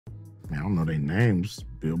I don't know their names,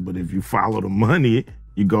 Bill, but if you follow the money,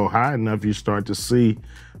 you go high enough, you start to see,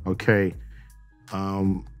 okay,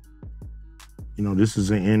 this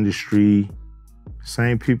is an industry,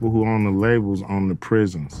 same people who own the labels own the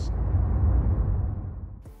prisons.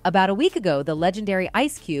 About a week ago, the legendary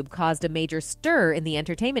Ice Cube caused a major stir in the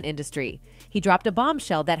entertainment industry. He dropped a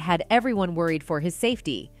bombshell that had everyone worried for his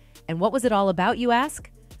safety. And what was it all about, you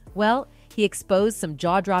ask? Well, he exposed some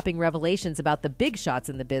jaw-dropping revelations about the big shots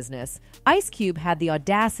in the business. Ice Cube had the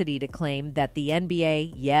audacity to claim that the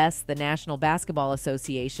NBA, yes, the National Basketball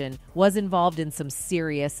Association, was involved in some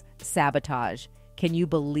serious sabotage. Can you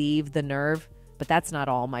believe the nerve? But that's not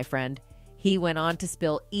all, my friend. He went on to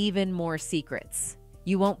spill even more secrets.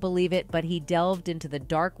 You won't believe it, but he delved into the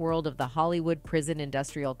dark world of the Hollywood prison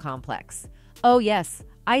industrial complex. Oh yes,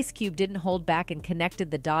 Ice Cube didn't hold back and connected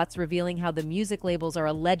the dots, revealing how the music labels are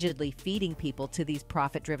allegedly feeding people to these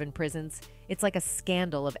profit-driven prisons. It's like a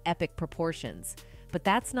scandal of epic proportions. But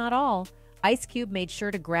that's not all. Ice Cube made sure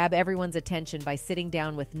to grab everyone's attention by sitting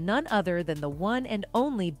down with none other than the one and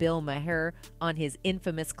only Bill Maher on his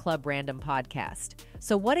infamous Club Random podcast.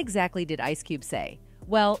 So what exactly did Ice Cube say?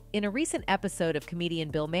 Well, in a recent episode of comedian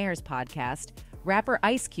Bill Maher's podcast, rapper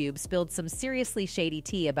Ice Cube spilled some seriously shady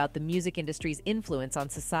tea about the music industry's influence on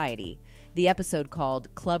society. The episode,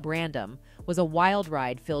 called Club Random, was a wild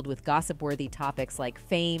ride filled with gossip-worthy topics like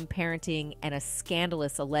fame, parenting, and a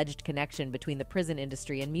scandalous alleged connection between the prison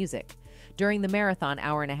industry and music. During the marathon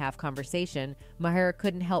hour-and-a-half conversation, Maher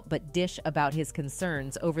couldn't help but dish about his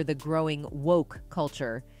concerns over the growing woke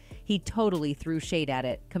culture. He totally threw shade at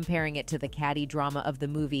it, comparing it to the catty drama of the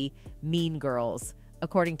movie Mean Girls.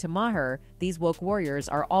 According to Maher, these woke warriors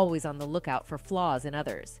are always on the lookout for flaws in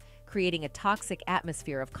others, creating a toxic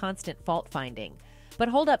atmosphere of constant fault-finding. But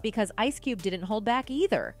hold up, because Ice Cube didn't hold back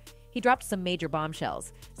either. He dropped some major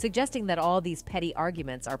bombshells, suggesting that all these petty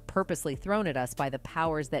arguments are purposely thrown at us by the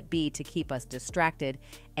powers that be to keep us distracted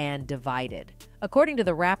and divided. According to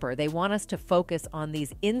the rapper, they want us to focus on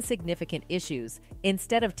these insignificant issues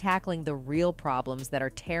instead of tackling the real problems that are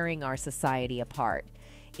tearing our society apart.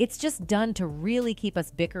 It's just done to really keep us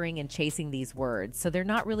bickering and chasing these words, so they're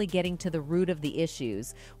not really getting to the root of the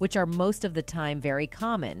issues, which are most of the time very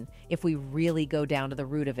common, if we really go down to the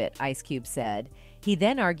root of it, Ice Cube said. He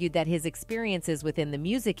then argued that his experiences within the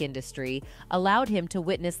music industry allowed him to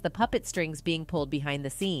witness the puppet strings being pulled behind the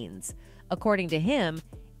scenes. According to him,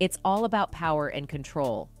 it's all about power and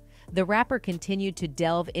control. The rapper continued to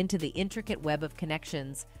delve into the intricate web of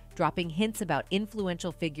connections, dropping hints about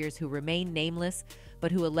influential figures who remain nameless,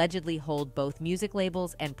 but who allegedly hold both music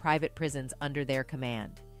labels and private prisons under their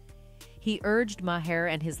command. He urged Maher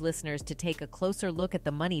and his listeners to take a closer look at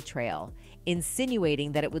the money trail,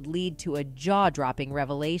 insinuating that it would lead to a jaw-dropping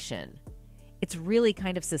revelation. "It's really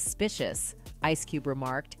kind of suspicious," Ice Cube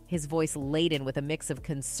remarked, his voice laden with a mix of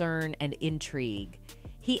concern and intrigue.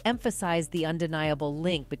 He emphasized the undeniable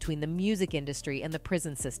link between the music industry and the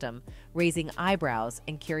prison system, raising eyebrows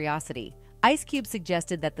and curiosity. Ice Cube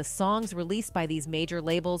suggested that the songs released by these major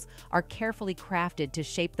labels are carefully crafted to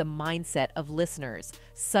shape the mindset of listeners,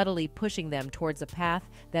 subtly pushing them towards a path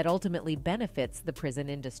that ultimately benefits the prison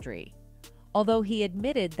industry. Although he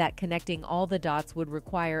admitted that connecting all the dots would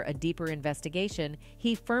require a deeper investigation,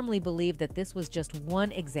 he firmly believed that this was just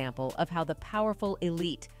one example of how the powerful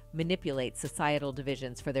elite manipulate societal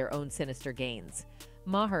divisions for their own sinister gains.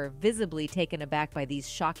 Maher, visibly taken aback by these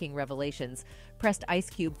shocking revelations, pressed Ice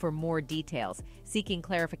Cube for more details, seeking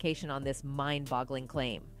clarification on this mind-boggling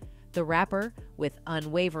claim. The rapper, with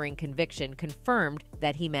unwavering conviction, confirmed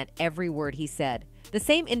that he meant every word he said. The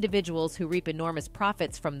same individuals who reap enormous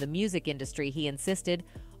profits from the music industry, he insisted,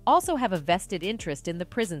 also have a vested interest in the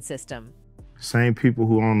prison system. Same people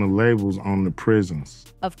who own the labels own the prisons.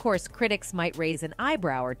 Of course, critics might raise an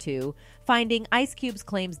eyebrow or two, finding Ice Cube's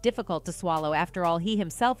claims difficult to swallow. After all, he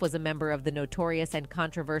himself was a member of the notorious and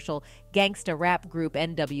controversial gangsta rap group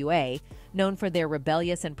NWA, known for their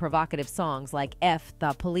rebellious and provocative songs like F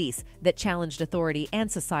the Police that challenged authority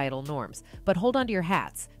and societal norms. But hold on to your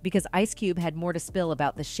hats, because Ice Cube had more to spill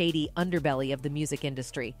about the shady underbelly of the music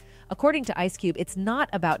industry. According to Ice Cube, it's not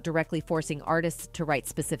about directly forcing artists to write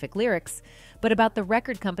specific lyrics, but about the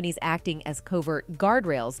record companies acting as covert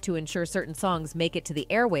guardrails to ensure certain songs make it to the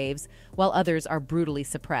airwaves while others are brutally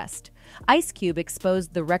suppressed. Ice Cube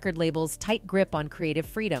exposed the record label's tight grip on creative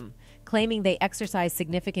freedom, claiming they exercise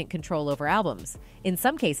significant control over albums. In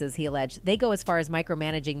some cases, he alleged, they go as far as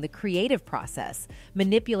micromanaging the creative process,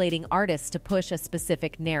 manipulating artists to push a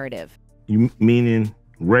specific narrative. You meaning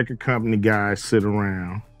record company guys sit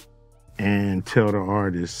around and tell the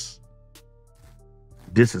artists,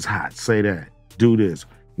 this is hot, say that, do this.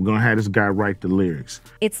 We're going to have this guy write the lyrics.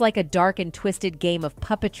 It's like a dark and twisted game of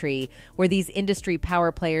puppetry where these industry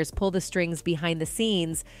power players pull the strings behind the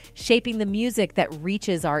scenes, shaping the music that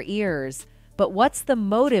reaches our ears. But what's the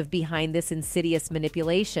motive behind this insidious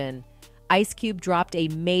manipulation? Ice Cube dropped a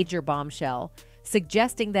major bombshell,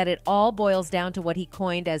 suggesting that it all boils down to what he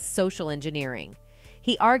coined as social engineering.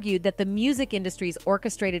 He argued that the music industry's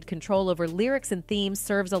orchestrated control over lyrics and themes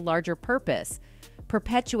serves a larger purpose,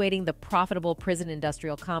 perpetuating the profitable prison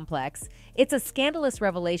industrial complex. It's a scandalous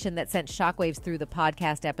revelation that sent shockwaves through the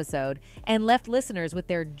podcast episode and left listeners with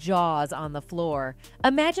their jaws on the floor.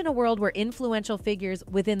 Imagine a world where influential figures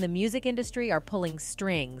within the music industry are pulling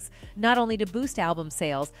strings, not only to boost album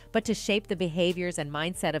sales, but to shape the behaviors and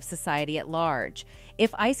mindset of society at large.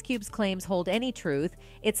 If Ice Cube's claims hold any truth,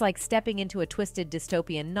 it's like stepping into a twisted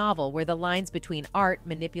dystopian novel where the lines between art,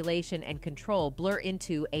 manipulation, and control blur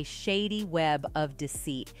into a shady web of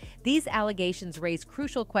deceit. These allegations raise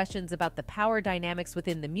crucial questions about the power dynamics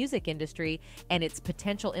within the music industry and its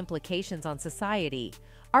potential implications on society.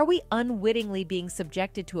 Are we unwittingly being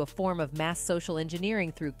subjected to a form of mass social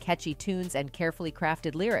engineering through catchy tunes and carefully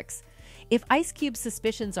crafted lyrics? If Ice Cube's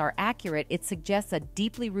suspicions are accurate, it suggests a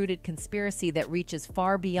deeply rooted conspiracy that reaches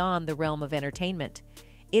far beyond the realm of entertainment.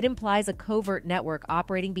 It implies a covert network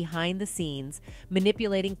operating behind the scenes,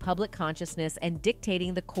 manipulating public consciousness and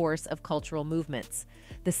dictating the course of cultural movements.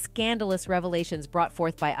 The scandalous revelations brought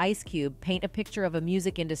forth by Ice Cube paint a picture of a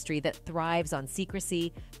music industry that thrives on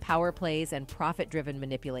secrecy, power plays, and profit-driven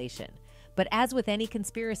manipulation. But as with any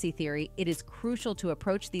conspiracy theory, it is crucial to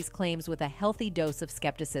approach these claims with a healthy dose of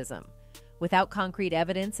skepticism. Without concrete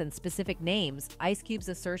evidence and specific names, Ice Cube's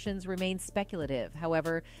assertions remain speculative.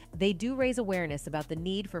 However, they do raise awareness about the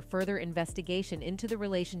need for further investigation into the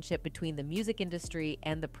relationship between the music industry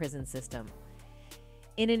and the prison system.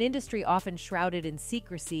 In an industry often shrouded in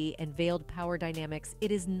secrecy and veiled power dynamics,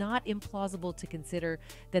 it is not implausible to consider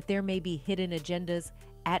that there may be hidden agendas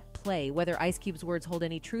at play. Whether Ice Cube's words hold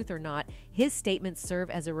any truth or not, his statements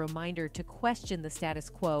serve as a reminder to question the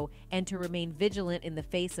status quo and to remain vigilant in the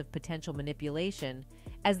face of potential manipulation.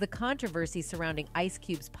 As the controversy surrounding Ice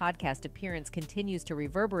Cube's podcast appearance continues to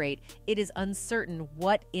reverberate, it is uncertain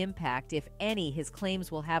what impact, if any, his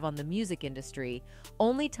claims will have on the music industry.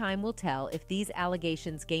 Only time will tell if these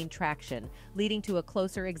allegations gain traction, leading to a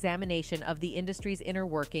closer examination of the industry's inner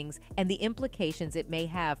workings and the implications it may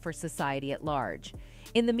have for society at large.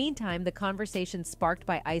 In the meantime, the conversations sparked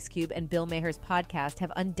by Ice Cube and Bill Maher's podcast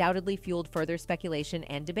have undoubtedly fueled further speculation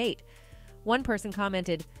and debate. One person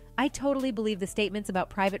commented, "I totally believe the statements about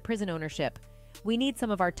private prison ownership. We need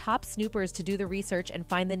some of our top snoopers to do the research and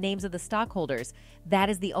find the names of the stockholders. That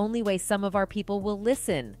is the only way some of our people will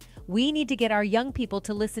listen. We need to get our young people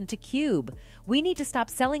to listen to Cube. We need to stop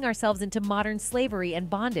selling ourselves into modern slavery and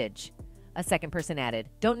bondage." A second person added,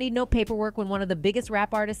 "Don't need no paperwork when one of the biggest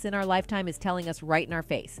rap artists in our lifetime is telling us right in our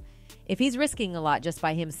face. If he's risking a lot just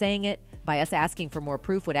by him saying it, by us asking for more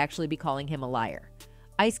proof would actually be calling him a liar.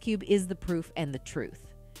 Ice Cube is the proof and the truth."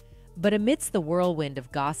 But amidst the whirlwind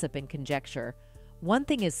of gossip and conjecture, one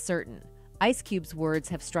thing is certain: Ice Cube's words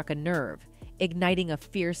have struck a nerve, igniting a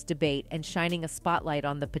fierce debate and shining a spotlight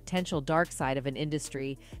on the potential dark side of an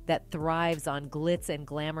industry that thrives on glitz and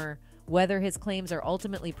glamour. Whether his claims are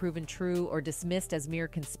ultimately proven true or dismissed as mere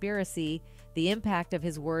conspiracy, the impact of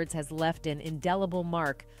his words has left an indelible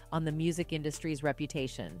mark on the music industry's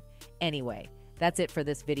reputation. Anyway, that's it for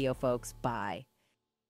this video, folks. Bye.